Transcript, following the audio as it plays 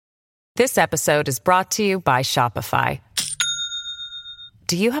This episode is brought to you by Shopify.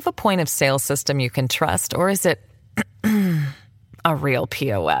 Do you have a point of sale system you can trust, or is it a real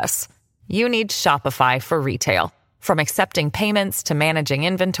POS? You need Shopify for retail. From accepting payments to managing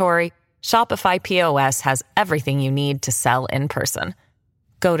inventory, Shopify POS has everything you need to sell in person.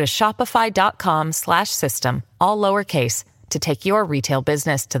 Go to shopify.com/system, all lowercase, to take your retail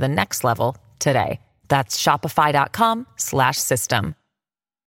business to the next level today. That's shopify.com/system.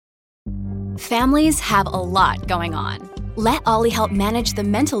 Families have a lot going on. Let Ollie help manage the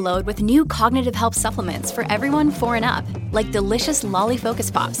mental load with new cognitive help supplements for everyone 4 and up, like delicious Lolly Focus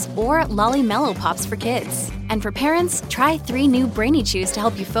Pops or Lolly Mellow Pops for kids. And for parents, try 3 new Brainy Chews to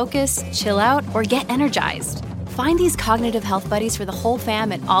help you focus, chill out, or get energized. Find these cognitive health buddies for the whole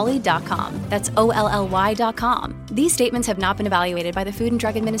fam at ollie.com. That's OLLY.com. These statements have not been evaluated by the Food and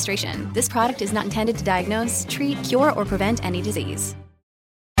Drug Administration. This product is not intended to diagnose, treat, cure, or prevent any disease.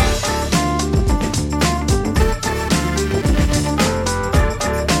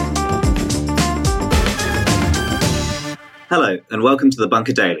 Hello, and welcome to the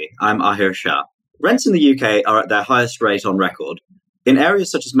Bunker Daily. I'm Ahir Shah. Rents in the UK are at their highest rate on record. In areas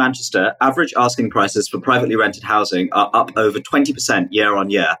such as Manchester, average asking prices for privately rented housing are up over 20% year on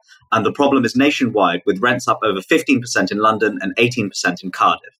year, and the problem is nationwide, with rents up over 15% in London and 18% in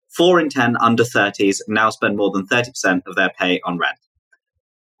Cardiff. 4 in 10 under 30s now spend more than 30% of their pay on rent.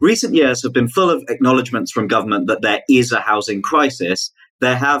 Recent years have been full of acknowledgements from government that there is a housing crisis.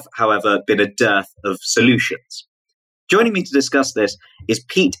 There have, however, been a dearth of solutions. Joining me to discuss this is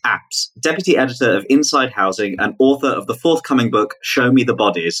Pete Apps, Deputy Editor of Inside Housing and author of the forthcoming book, Show Me the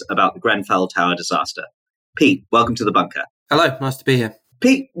Bodies, about the Grenfell Tower disaster. Pete, welcome to the Bunker. Hello, nice to be here.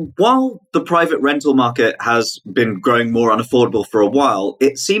 Pete, while the private rental market has been growing more unaffordable for a while,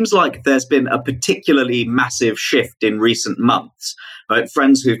 it seems like there's been a particularly massive shift in recent months. Right?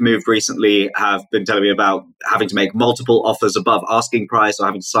 Friends who've moved recently have been telling me about having to make multiple offers above asking price or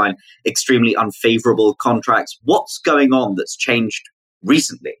having to sign extremely unfavorable contracts. What's going on that's changed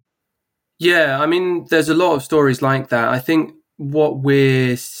recently? Yeah, I mean, there's a lot of stories like that. I think what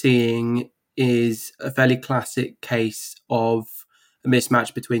we're seeing is a fairly classic case of a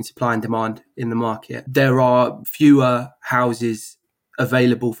mismatch between supply and demand in the market. There are fewer houses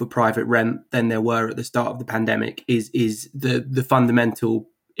available for private rent than there were at the start of the pandemic is the fundamental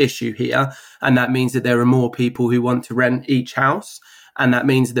issue here. And that means that there are more people who want to rent each house. And that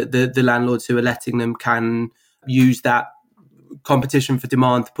means that the landlords who are letting them can use that competition for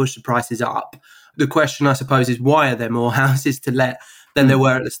demand to push the prices up. The question, I suppose, is why are there more houses to let than there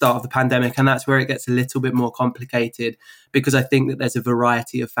were at the start of the pandemic? And that's where it gets a little bit more complicated, because I think that there's a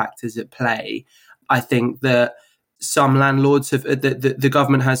variety of factors at play. I think that some landlords have, the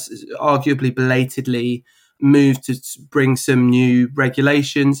government has arguably belatedly moved to bring some new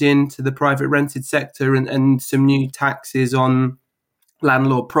regulations into the private rented sector and some new taxes on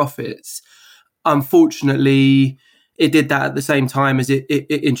landlord profits. Unfortunately, it did that at the same time as it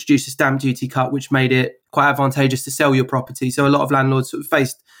introduced a stamp duty cut, which made it quite advantageous to sell your property. So a lot of landlords sort of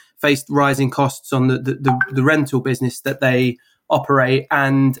faced rising costs on the rental business that they operate,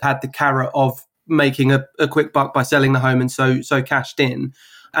 and had the carrot of making a quick buck by selling the home, and so cashed in.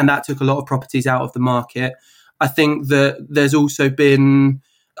 And that took a lot of properties out of the market. I think that there's also been,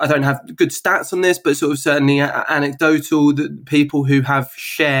 I don't have good stats on this, but sort of certainly anecdotal, that people who have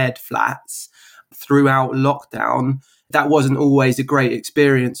shared flats throughout lockdown, that wasn't always a great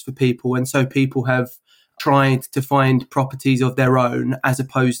experience for people. And so people have tried to find properties of their own as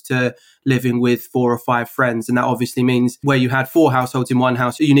opposed to living with 4 or 5 friends. And that obviously means where you had 4 households in one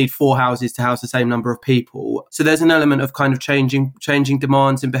house, you need 4 houses to house the same number of people. So there's an element of kind of changing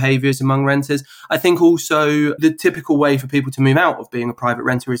demands and behaviours among renters. I think also the typical way for people to move out of being a private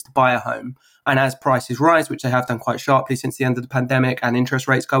renter is to buy a home. And as prices rise, which they have done quite sharply since the end of the pandemic, and interest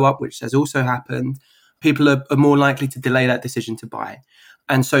rates go up, which has also happened, people are more likely to delay that decision to buy.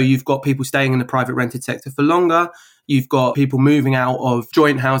 And so you've got people staying in the private rented sector for longer. You've got people moving out of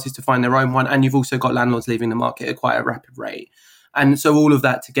joint houses to find their own one. And you've also got landlords leaving the market at quite a rapid rate. And so all of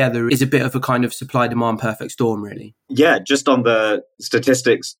that together is a bit of a kind of supply-demand perfect storm, really. Yeah, just on the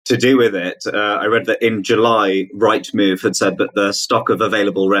statistics to do with it, I read that in July, Rightmove had said that the stock of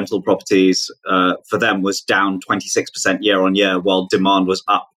available rental properties for them was down 26% year on year, while demand was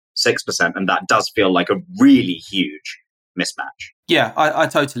up 6%. And that does feel like a really huge mismatch. Yeah, I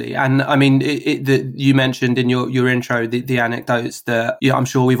totally. And I mean, you mentioned in your intro the anecdotes that I'm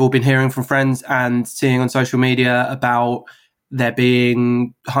sure we've all been hearing from friends and seeing on social media about there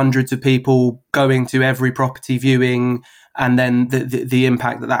being hundreds of people going to every property viewing And then the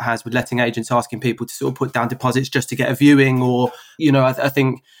impact that has with letting agents asking people to sort of put down deposits just to get a viewing, or, I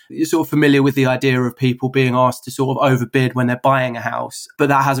think you're sort of familiar with the idea of people being asked to sort of overbid when they're buying a house. But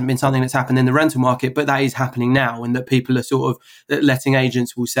that hasn't been something that's happened in the rental market, but that is happening now, and that people are sort of, letting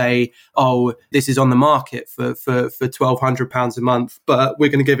agents will say, oh, this is on the market for £1,200 a month, but we're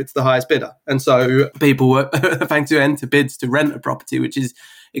going to give it to the highest bidder. And so people were having to enter bids to rent a property, which is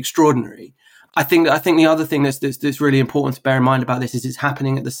extraordinary. I think the other thing that's really important to bear in mind about this is it's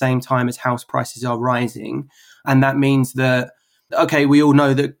happening at the same time as house prices are rising. And that means that, okay, we all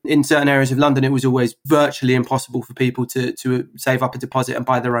know that in certain areas of London, it was always virtually impossible for people to save up a deposit and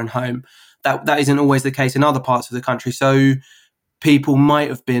buy their own home. That isn't always the case in other parts of the country. So people might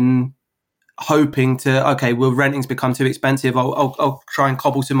have been hoping to, okay, well, renting's become too expensive. I'll try and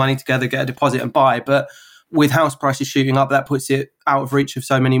cobble some money together, get a deposit and buy. But with house prices shooting up, that puts it out of reach of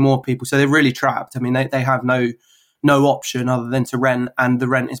so many more people. So they're really trapped. I mean, they have no option other than to rent, and the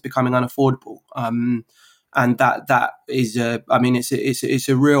rent is becoming unaffordable. And that is, it's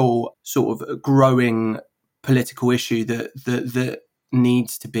a real sort of growing political issue that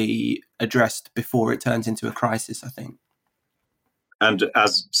needs to be addressed before it turns into a crisis, I think. And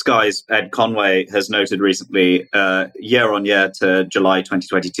as Sky's Ed Conway has noted recently, year on year to July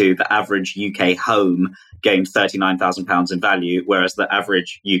 2022, the average UK home gained £39,000 in value, whereas the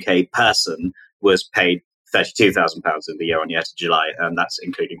average UK person was paid £32,000 in the year on year to July, and that's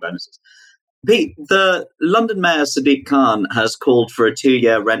including bonuses. Pete, the London Mayor Sadiq Khan has called for a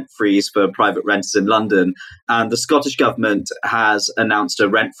 2-year rent freeze for private renters in London, and the Scottish Government has announced a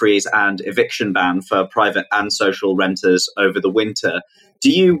rent freeze and eviction ban for private and social renters over the winter.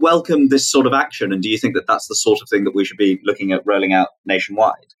 Do you welcome this sort of action, and do you think that that's the sort of thing that we should be looking at rolling out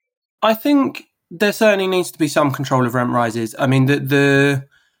nationwide? I think there certainly needs to be some control of rent rises. I mean, the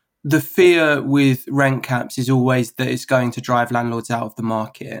fear with rent caps is always that it's going to drive landlords out of the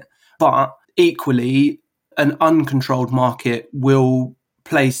market. But equally, an uncontrolled market will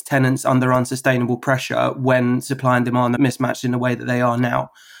place tenants under unsustainable pressure when supply and demand are mismatched in the way that they are now.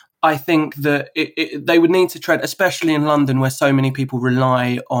 I think that they would need to tread, especially in London, where so many people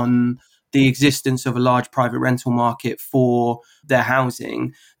rely on the existence of a large private rental market for their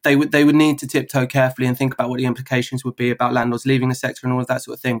housing. They would need to tiptoe carefully and think about what the implications would be about landlords leaving the sector and all of that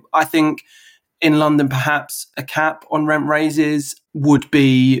sort of thing. I think in London, perhaps a cap on rent raises would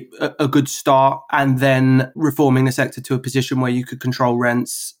be a good start, and then reforming the sector to a position where you could control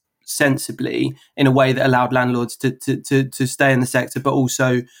rents sensibly in a way that allowed landlords to stay in the sector, but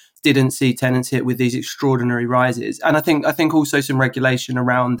also didn't see tenants hit with these extraordinary rises. And I think also some regulation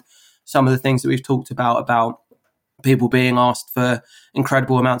around some of the things that we've talked about people being asked for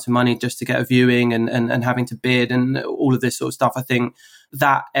incredible amounts of money just to get a viewing and having to bid and all of this sort of stuff. I think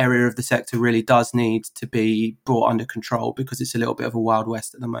that area of the sector really does need to be brought under control, because it's a little bit of a Wild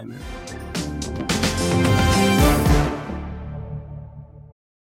West at the moment.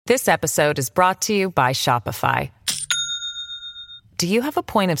 This episode is brought to you by Shopify. Do you have a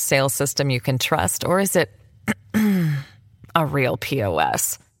point of sale system you can trust, or is it a real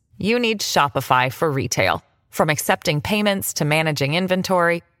POS? You need Shopify for retail. From accepting payments to managing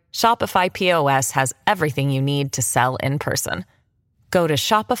inventory, Shopify POS has everything you need to sell in person. Go to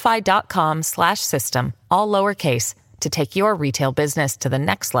shopify.com/system, all lowercase, to take your retail business to the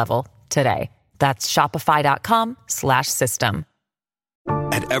next level today. That's shopify.com/system.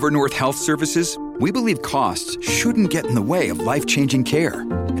 At Evernorth Health Services, we believe costs shouldn't get in the way of life-changing care,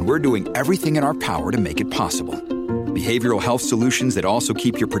 and we're doing everything in our power to make it possible. Behavioral health solutions that also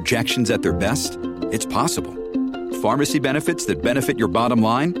keep your projections at their best? It's possible. Pharmacy benefits that benefit your bottom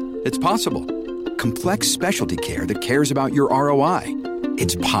line? It's possible. Complex specialty care that cares about your ROI?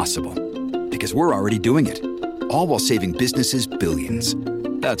 It's possible. Because we're already doing it. All while saving businesses billions.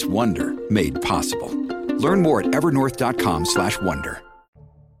 That's Wonder made possible. Learn more at evernorth.com/wonder.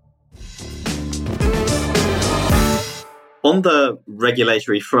 On the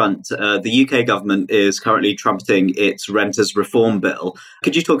regulatory front, the UK government is currently trumpeting its renters reform bill.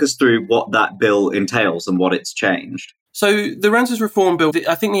 Could you talk us through what that bill entails and what it's changed? So the renters reform bill,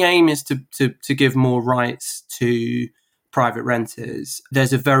 I think the aim is to give more rights to private renters.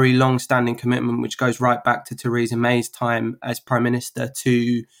 There's a very long-standing commitment which goes right back to Theresa May's time as Prime Minister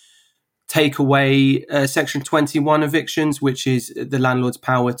to take away Section 21 evictions, which is the landlord's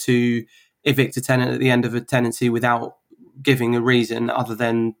power to evict a tenant at the end of a tenancy without giving a reason other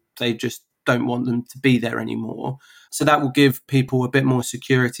than they just don't want them to be there anymore. So that will give people a bit more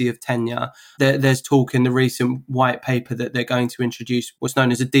security of tenure. There's talk in the recent white paper that they're going to introduce what's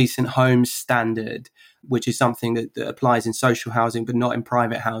known as a decent homes standard, which is something that applies in social housing but not in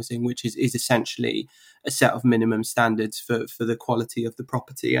private housing, which is essentially a set of minimum standards for the quality of the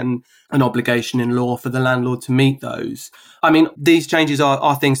property and an obligation in law for the landlord to meet those. I mean, these changes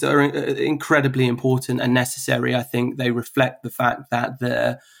are things that are incredibly important and necessary. I think they reflect the fact that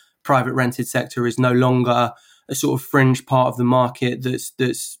the private rented sector is no longer a sort of fringe part of the market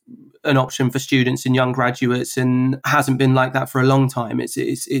that's an option for students and young graduates, and hasn't been like that for a long time.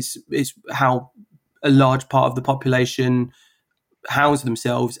 It's how a large part of the population house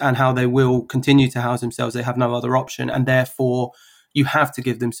themselves and how they will continue to house themselves. They have no other option, and therefore you have to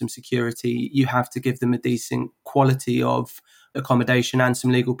give them some security. You have to give them a decent quality of accommodation and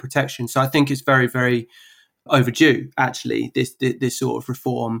some legal protection. So I think it's very, very overdue, actually, this sort of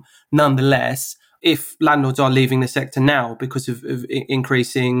reform. Nonetheless, if landlords are leaving the sector now because of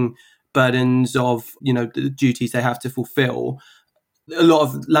increasing burdens of, the duties they have to fulfill, a lot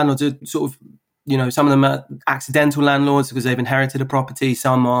of landlords are sort of, some of them are accidental landlords because they've inherited a property.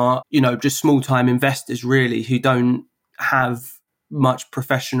 Some are, just small-time investors, really, who don't have much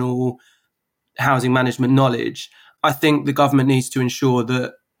professional housing management knowledge. I think the government needs to ensure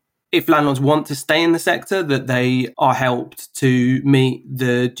that if landlords want to stay in the sector, that they are helped to meet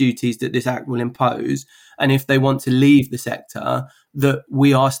the duties that this act will impose. And if they want to leave the sector, that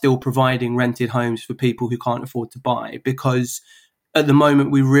we are still providing rented homes for people who can't afford to buy. Because at the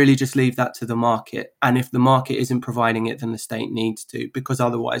moment, we really just leave that to the market. And if the market isn't providing it, then the state needs to, because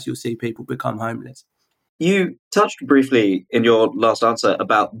otherwise you'll see people become homeless. You touched briefly in your last answer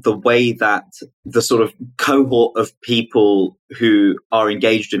about the way that the sort of cohort of people who are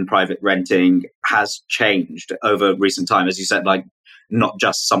engaged in private renting has changed over recent time. As you said, like, not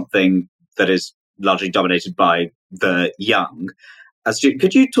just something that is largely dominated by the young.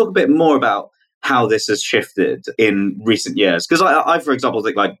 Could you talk a bit more about how this has shifted in recent years? Because I, for example,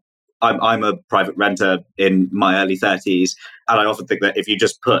 think like I'm a private renter in my early 30s, and I often think that if you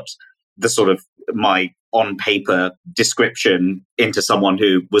just put the sort of my on paper description into someone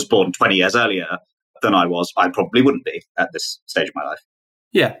who was born 20 years earlier than I was, I probably wouldn't be at this stage of my life.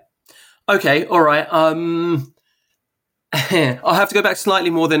 Yeah. Okay. All right. I'll have to go back slightly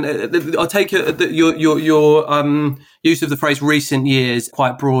more than I'll take your use of the phrase recent years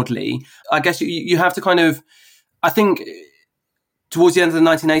quite broadly. I guess you have to kind of, I think towards the end of the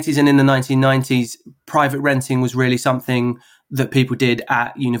 1980s and in the 1990s, private renting was really something that people did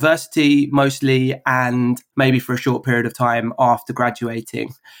at university mostly, and maybe for a short period of time after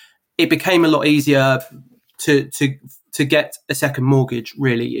graduating. It became a lot easier to get a second mortgage,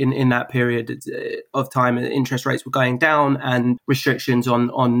 really, in that period of time. Interest rates were going down and restrictions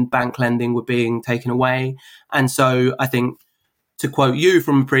on bank lending were being taken away. And so I think, to quote you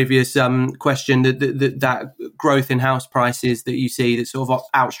from a previous question, that growth in house prices that you see that sort of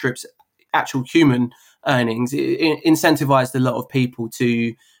outstrips actual human earnings, it incentivized a lot of people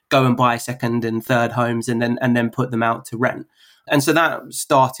to go and buy second and third homes and then put them out to rent. And so that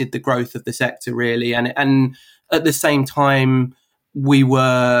started the growth of the sector, really. And at the same time, we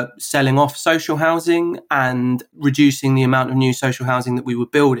were selling off social housing and reducing the amount of new social housing that we were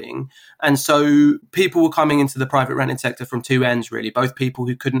building. And so people were coming into the private rented sector from two ends, really, both people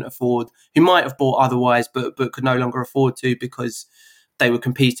who couldn't afford, who might have bought otherwise, but could no longer afford to because they were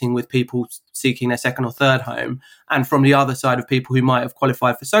competing with people seeking their second or third home. And from the other side of people who might have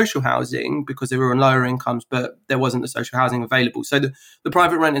qualified for social housing because they were on lower incomes, but there wasn't the social housing available. So the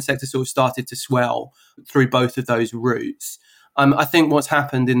private rented sector sort of started to swell through both of those routes. I think what's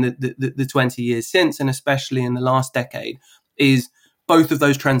happened in the 20 years since, and especially in the last decade, is both of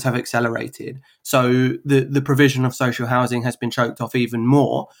those trends have accelerated. So the provision of social housing has been choked off even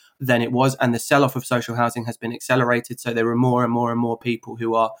more than it was, and the sell-off of social housing has been accelerated. So there are more and more and more people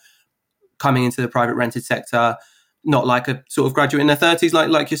who are coming into the private rented sector, not like a sort of graduate in their 30s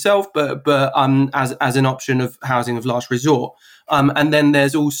like yourself, but as an option of housing of last resort. And then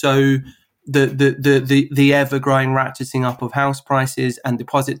there's also the ever-growing ratcheting up of house prices and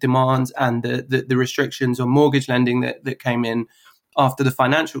deposit demands and the restrictions on mortgage lending that came in after the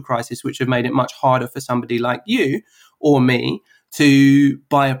financial crisis, which have made it much harder for somebody like you or me to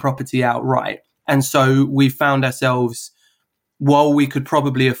buy a property outright. And so we found ourselves, while we could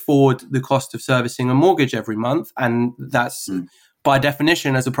probably afford the cost of servicing a mortgage every month, and that's by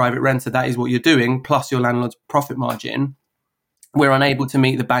definition as a private renter, that is what you're doing, plus your landlord's profit margin, we're unable to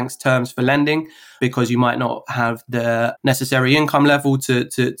meet the bank's terms for lending because you might not have the necessary income level to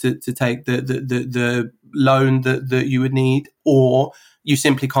take the loan that you would need, or you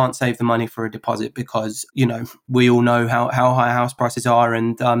simply can't save the money for a deposit because, we all know how high house prices are,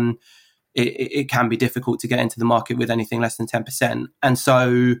 and it can be difficult to get into the market with anything less than 10%. And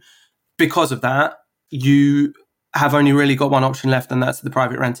so because of that, you have only really got one option left, and that's the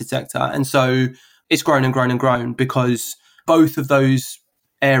private rented sector. And so it's grown and grown and grown because both of those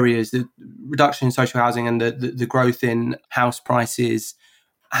areas, the reduction in social housing and the growth in house prices,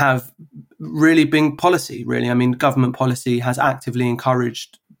 have really been policy, really. I mean, government policy has actively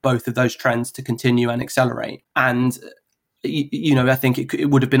encouraged both of those trends to continue and accelerate. And I think it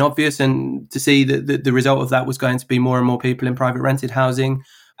would have been obvious and to see that the result of that was going to be more and more people in private rented housing.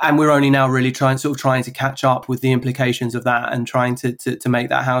 And we're only now really trying to catch up with the implications of that and trying to make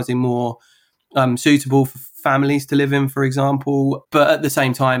that housing more suitable for families to live in, for example. But at the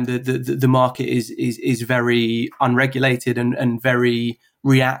same time, the market is very unregulated and very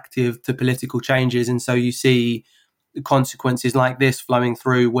reactive to political changes. And so you see consequences like this flowing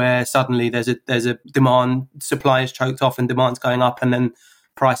through, where suddenly there's a demand, supply is choked off and demand's going up, and then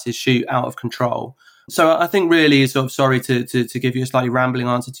prices shoot out of control. So I think really, sort of, sorry to give you a slightly rambling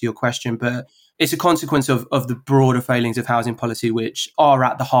answer to your question, but it's a consequence of the broader failings of housing policy, which are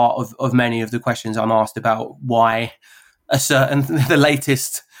at the heart of many of the questions I'm asked about why the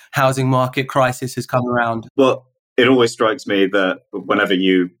latest housing market crisis has come around. Well, it always strikes me that whenever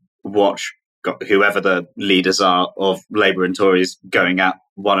you watch whoever the leaders are of Labour and Tories going at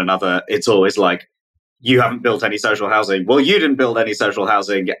one another, it's always like, you haven't built any social housing. Well, you didn't build any social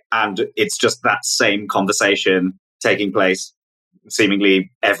housing. And it's just that same conversation taking place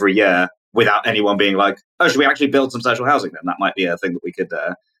seemingly every year without anyone being like, oh, should we actually build some social housing then? That might be a thing that we could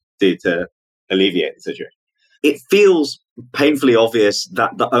do to alleviate the situation. It feels painfully obvious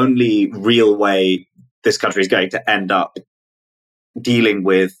that the only real way this country is going to end up dealing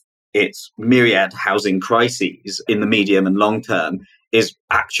with its myriad housing crises in the medium and long term is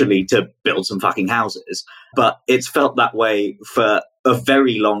actually to build some fucking houses. But it's felt that way for a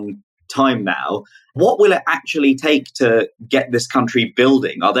very long time now. What will it actually take to get this country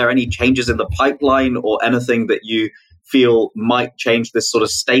building? Are there any changes in the pipeline or anything that you feel might change this sort of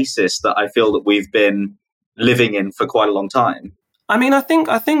stasis that I feel that we've been living in for quite a long time? I mean, I think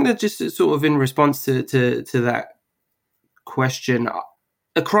that just sort of in response to that question,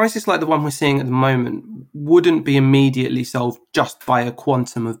 a crisis like the one we're seeing at the moment wouldn't be immediately solved just by a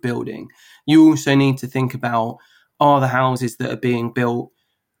quantum of building. You also need to think about, are the houses that are being built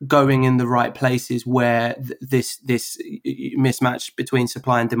going in the right places where this mismatch between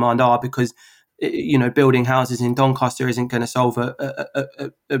supply and demand are? Because, building houses in Doncaster isn't going to solve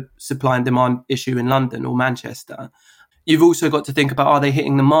a supply and demand issue in London or Manchester. You've also got to think about, are they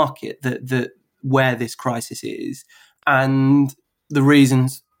hitting the market that where this crisis is? And the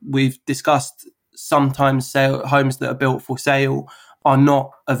reasons we've discussed, sometimes homes that are built for sale are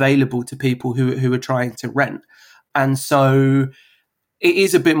not available to people who are trying to rent. And so it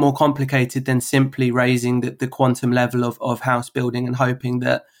is a bit more complicated than simply raising the quantum level of house building and hoping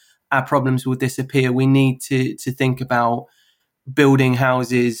that our problems will disappear. We need to think about building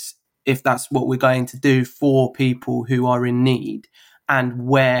houses, if that's what we're going to do, for people who are in need and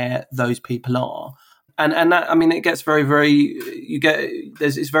where those people are. And that, I mean, it gets very, very,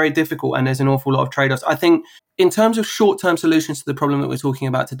 it's very difficult, and there's an awful lot of trade-offs. I think in terms of short-term solutions to the problem that we're talking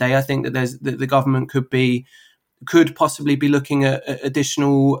about today, I think that the government could possibly be looking at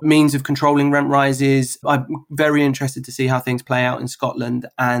additional means of controlling rent rises. I'm very interested to see how things play out in Scotland.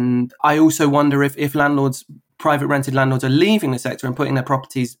 And I also wonder if landlords, private rented landlords, are leaving the sector and putting their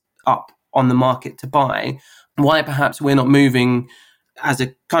properties up on the market to buy, why perhaps we're not moving as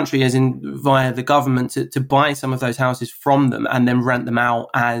a country, as in via the government, to buy some of those houses from them and then rent them out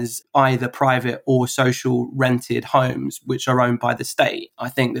as either private or social rented homes, which are owned by the state. I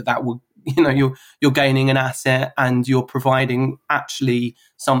think that will, you're gaining an asset and you're providing actually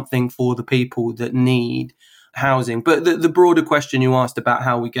something for the people that need housing. But the broader question you asked about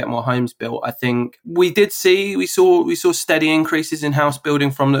how we get more homes built, I think we saw steady increases in house building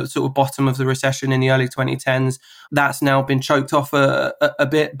from the sort of bottom of the recession in the early 2010s. That's now been choked off a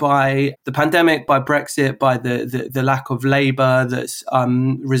bit by the pandemic, by Brexit, by the lack of labour that's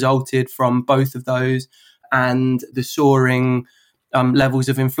resulted from both of those, and the soaring levels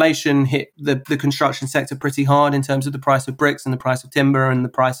of inflation hit the construction sector pretty hard in terms of the price of bricks and the price of timber and the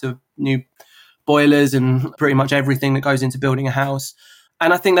price of new boilers and pretty much everything that goes into building a house.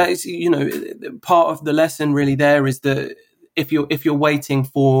 And I think that is, part of the lesson really there is that if you're waiting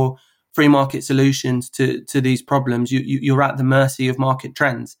for free market solutions to these problems, you're at the mercy of market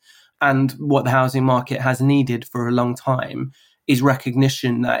trends. And what the housing market has needed for a long time is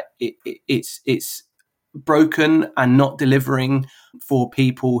recognition that it's broken and not delivering for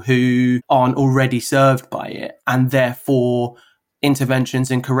people who aren't already served by it, and therefore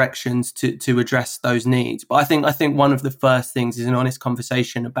interventions and corrections to address those needs. But I think one of the first things is an honest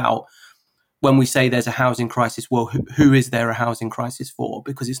conversation about, when we say there's a housing crisis, well, who is there a housing crisis for?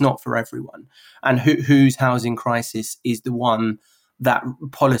 Because it's not for everyone. And whose housing crisis is the one that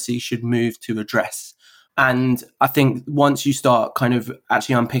policy should move to address? And I think once you start kind of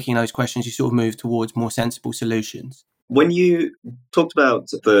actually unpicking those questions, you sort of move towards more sensible solutions. When you talked about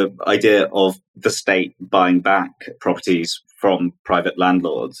the idea of the state buying back properties from private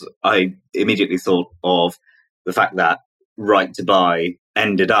landlords, I immediately thought of the fact that Right to Buy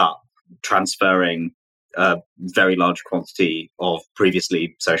ended up transferring a very large quantity of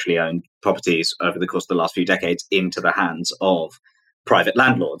previously socially owned properties over the course of the last few decades into the hands of private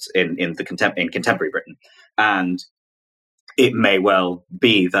landlords in contemporary Britain. And it may well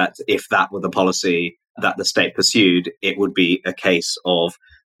be that if that were the policy that the state pursued, it would be a case of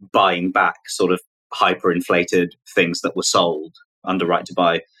buying back sort of hyperinflated things that were sold under Right to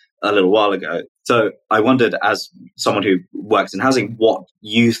Buy a little while ago. So I wondered, as someone who works in housing, what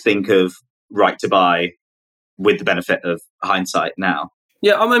you think of Right to Buy with the benefit of hindsight now.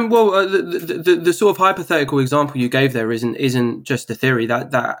 Yeah, I mean, well, the sort of hypothetical example you gave there isn't just a theory.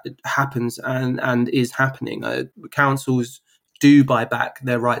 That happens and is happening. Councils do buy back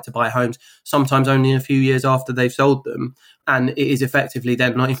their right to buy homes, sometimes only a few years after they've sold them. And it is effectively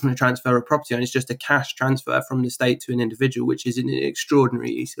then not even a transfer of property, and it's just a cash transfer from the state to an individual, which is an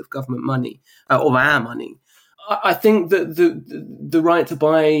extraordinary use of government money, or our money. I think that the right to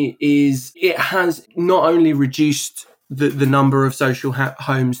buy it has not only reduced the number of social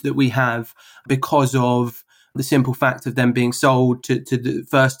homes that we have because of the simple fact of them being sold to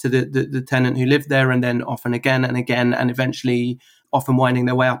the tenant who lived there, and then often again and again, and eventually often winding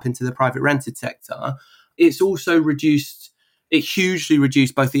their way up into the private rented sector. It's also it hugely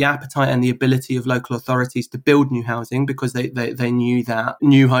reduced both the appetite and the ability of local authorities to build new housing, because they knew that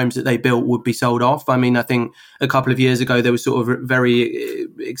new homes that they built would be sold off. I mean, I think a couple of years ago, there was sort of a very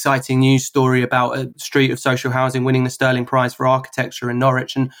exciting news story about a street of social housing winning the Sterling Prize for architecture in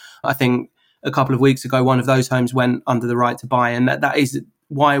Norwich. And I think a couple of weeks ago, one of those homes went under the right to buy. And that is,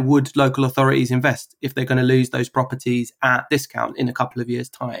 why would local authorities invest if they're going to lose those properties at discount in a couple of years'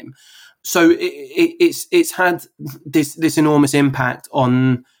 time? So it's had this enormous impact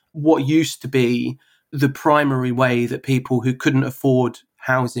on what used to be the primary way that people who couldn't afford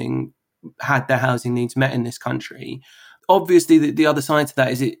housing had their housing needs met in this country. Obviously, the other side to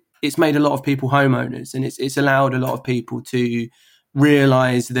that is it's made a lot of people homeowners, and it's allowed a lot of people to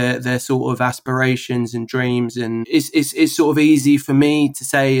realize their sort of aspirations and dreams. And it's sort of easy for me to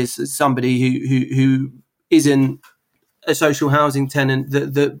say, as somebody who isn't a social housing tenant,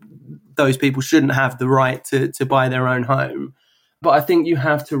 that those people shouldn't have the right to buy their own home. But I think you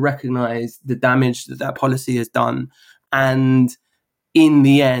have to recognize the damage that policy has done. And in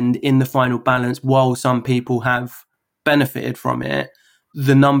the end, in the final balance, while some people have benefited from it,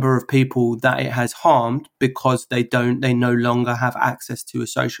 the number of people that it has harmed because they no longer have access to a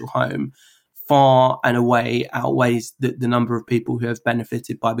social home far and away outweighs the number of people who have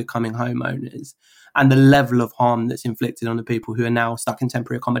benefited by becoming homeowners. And the level of harm that's inflicted on the people who are now stuck in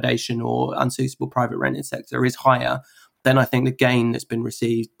temporary accommodation or unsuitable private rented sector is higher than I think the gain that's been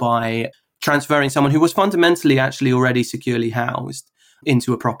received by transferring someone who was fundamentally actually already securely housed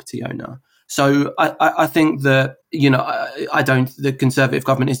into a property owner. So I think that, the Conservative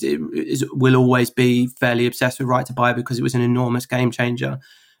government will always be fairly obsessed with right to buy, because it was an enormous game changer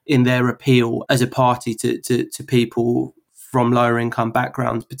in their appeal as a party to people from lower income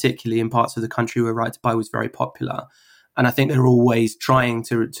backgrounds, particularly in parts of the country where right to buy was very popular. And I think they're always trying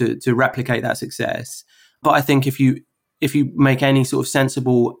to replicate that success. But I think if you make any sort of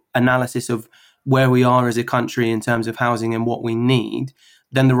sensible analysis of where we are as a country in terms of housing and what we need,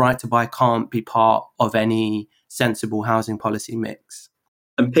 then the right to buy can't be part of any sensible housing policy mix.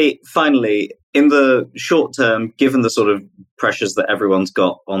 And Pete, finally, in the short term, given the sort of pressures that everyone's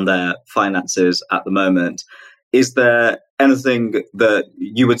got on their finances at the moment, is there anything that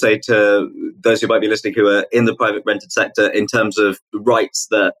you would say to those who might be listening who are in the private rented sector in terms of rights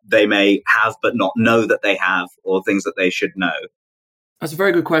that they may have but not know that they have, or things that they should know? That's a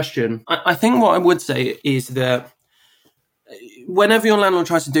very good question. I think what I would say is that whenever your landlord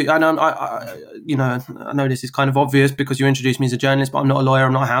tries to do, and I know this is kind of obvious because you introduced me as a journalist, but I'm not a lawyer,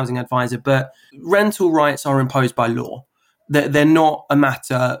 I'm not a housing advisor, but rental rights are imposed by law. They're not a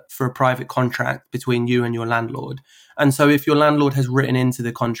matter for a private contract between you and your landlord. And so if your landlord has written into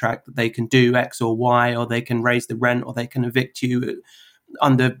the contract that they can do X or Y, or they can raise the rent, or they can evict you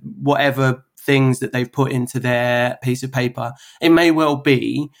under whatever things that they've put into their piece of paper, it may well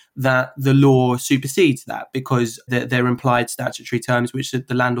be that the law supersedes that because they're implied statutory terms which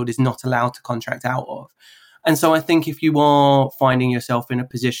the landlord is not allowed to contract out of. And so I think if you are finding yourself in a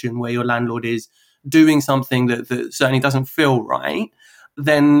position where your landlord is doing something that certainly doesn't feel right,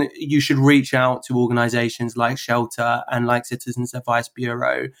 then you should reach out to organisations like Shelter and like Citizens Advice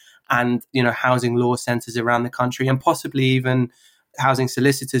Bureau and, housing law centres around the country, and possibly even housing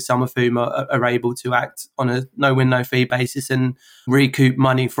solicitors, some of whom are able to act on a no-win, no-fee basis and recoup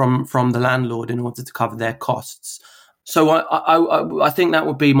money from the landlord in order to cover their costs. So I think that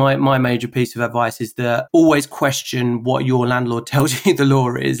would be my major piece of advice, is that always question what your landlord tells you the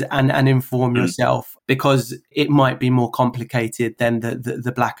law is and inform yourself, because it might be more complicated than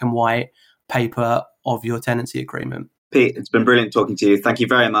the black and white paper of your tenancy agreement. Pete, it's been brilliant talking to you. Thank you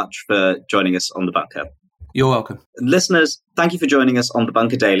very much for joining us on The Bunker. You're welcome. Listeners, thank you for joining us on The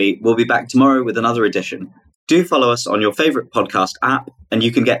Bunker Daily. We'll be back tomorrow with another edition. Do follow us on your favourite podcast app, and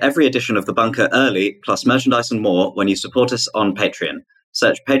you can get every edition of The Bunker early, plus merchandise and more, when you support us on Patreon.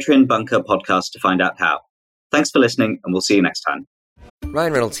 Search Patreon Bunker Podcast to find out how. Thanks for listening, and we'll see you next time.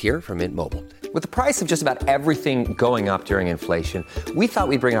 Ryan Reynolds here from Mint Mobile. With the price of just about everything going up during inflation, we thought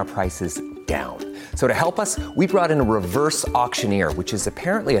we'd bring our prices down. So to help us, we brought in a reverse auctioneer, which is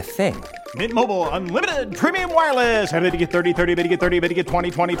apparently a thing. Mint Mobile Unlimited Premium Wireless. How to get 30, 30, how to get 30, how to get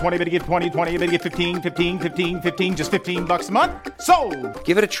 20, 20, 20, how to get 20, 20, how to get 15, 15, 15, 15, just $15 a month? Sold!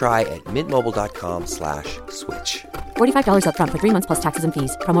 Give it a try at mintmobile.com/switch. $45 up front for 3 months plus taxes and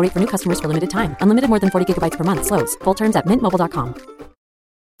fees. Promo rate for new customers for limited time. Unlimited more than 40 gigabytes per month. Slows full terms at mintmobile.com.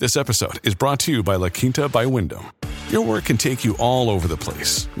 This episode is brought to you by La Quinta by Wyndham. Your work can take you all over the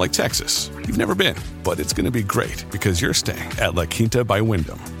place, like Texas. You've never been, but it's going to be great because you're staying at La Quinta by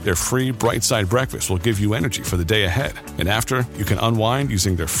Wyndham. Their free Bright Side breakfast will give you energy for the day ahead. And after, you can unwind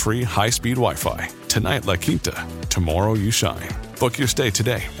using their free high-speed Wi-Fi. Tonight, La Quinta. Tomorrow, you shine. Book your stay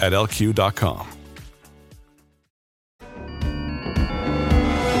today at LQ.com.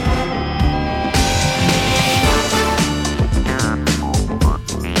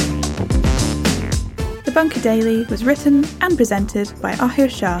 The Bunker Daily was written and presented by Ahir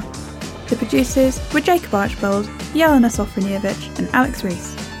Shah. The producers were Jacob Archbold, Jelena Sofronievich and Alex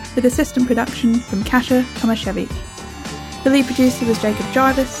Rees, with assistant production from Kasia Tomaszewicz. The lead producer was Jacob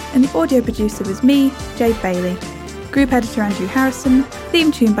Jarvis, and the audio producer was me, Jade Bailey. Group editor Andrew Harrison,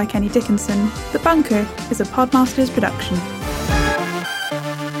 theme tune by Kenny Dickinson. The Bunker is a Podmasters production.